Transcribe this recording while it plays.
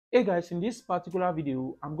Hey guys, in this particular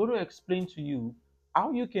video, I'm going to explain to you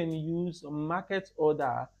how you can use market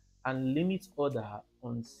order and limit order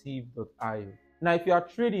on Sieve.io. Now, if you are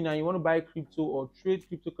trading and you want to buy crypto or trade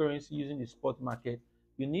cryptocurrency using the spot market,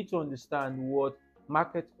 you need to understand what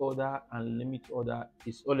market order and limit order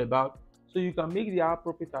is all about so you can make the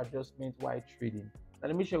appropriate adjustment while trading. Now,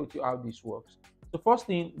 let me share with you how this works. So first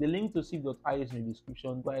thing, the link to Sieve.io is in the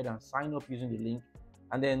description. Go ahead and sign up using the link,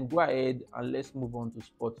 and then go ahead and let's move on to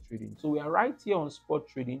spot trading. So we are right here on spot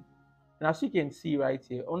trading, and as you can see right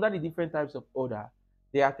here under the different types of order,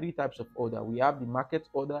 there are three types of order. We have the market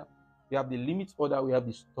order, we have the limit order, we have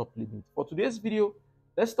the stop limit. For today's video,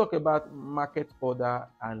 let's talk about market order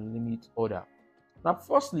and limit order. Now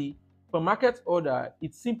firstly, for market order,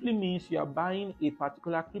 it simply means you are buying a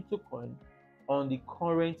particular crypto coin on the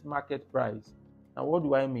current market price. Now what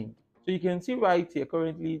do I mean? So you can see right here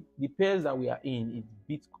currently the pairs that we are in is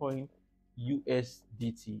Bitcoin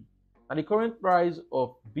USDT. And the current price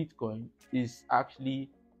of Bitcoin is actually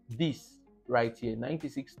this right here,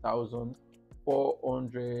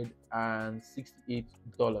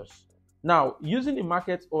 $96,468. Now, using the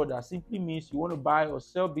market order simply means you want to buy or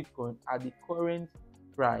sell Bitcoin at the current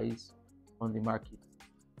price on the market.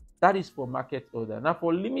 That is for market order. Now,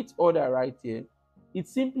 for limit order right here, it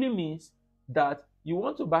simply means that you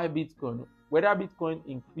want to buy Bitcoin, whether Bitcoin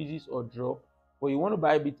increases or drop, but you want to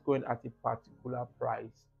buy Bitcoin at a particular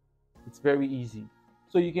price. It's very easy.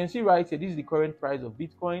 So you can see right here, this is the current price of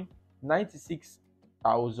Bitcoin,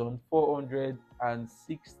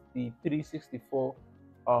 $96,463.64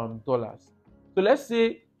 dollars. So let's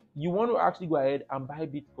say you want to actually go ahead and buy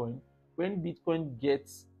Bitcoin when Bitcoin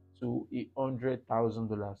gets to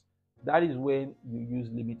 $100,000. That is when you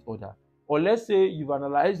use limit order. Or let's say you've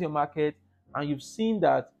analyzed your market and you've seen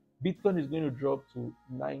that Bitcoin is going to drop to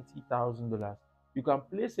 $90,000. You can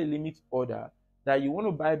place a limit order that you want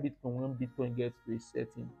to buy Bitcoin when Bitcoin gets to a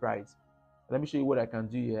certain price. Let me show you what I can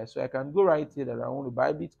do here. So I can go right here that I want to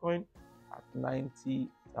buy Bitcoin at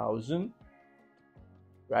 90,000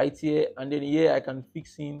 right here, and then here I can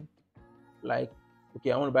fix in like,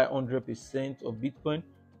 okay, I want to buy 100% of Bitcoin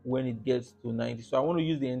when it gets to 90. So I want to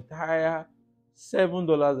use the entire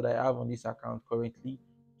 $7 that I have on this account currently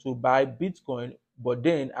to buy Bitcoin, but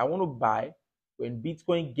then I want to buy when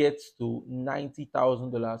Bitcoin gets to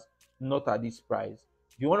 $90,000, not at this price.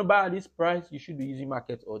 If you want to buy at this price, you should be using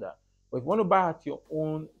market order. But if you want to buy at your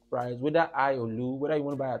own price, whether high or low, whether you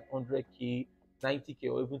want to buy at 100K, 90K,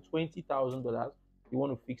 or even $20,000, you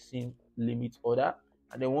want to fix in limit order.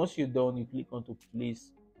 And then once you're done, you click on to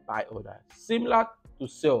place buy order. Similar to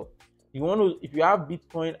sell. If you have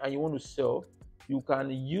Bitcoin and you want to sell, you can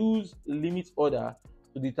use limit order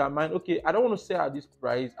to determine, okay, I don't want to sell at this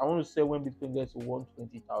price. I want to sell when Bitcoin gets to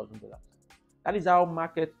 $120,000. That is how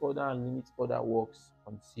market order and limit order works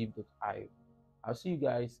on Sieve.io. I'll see you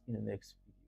guys in the next video.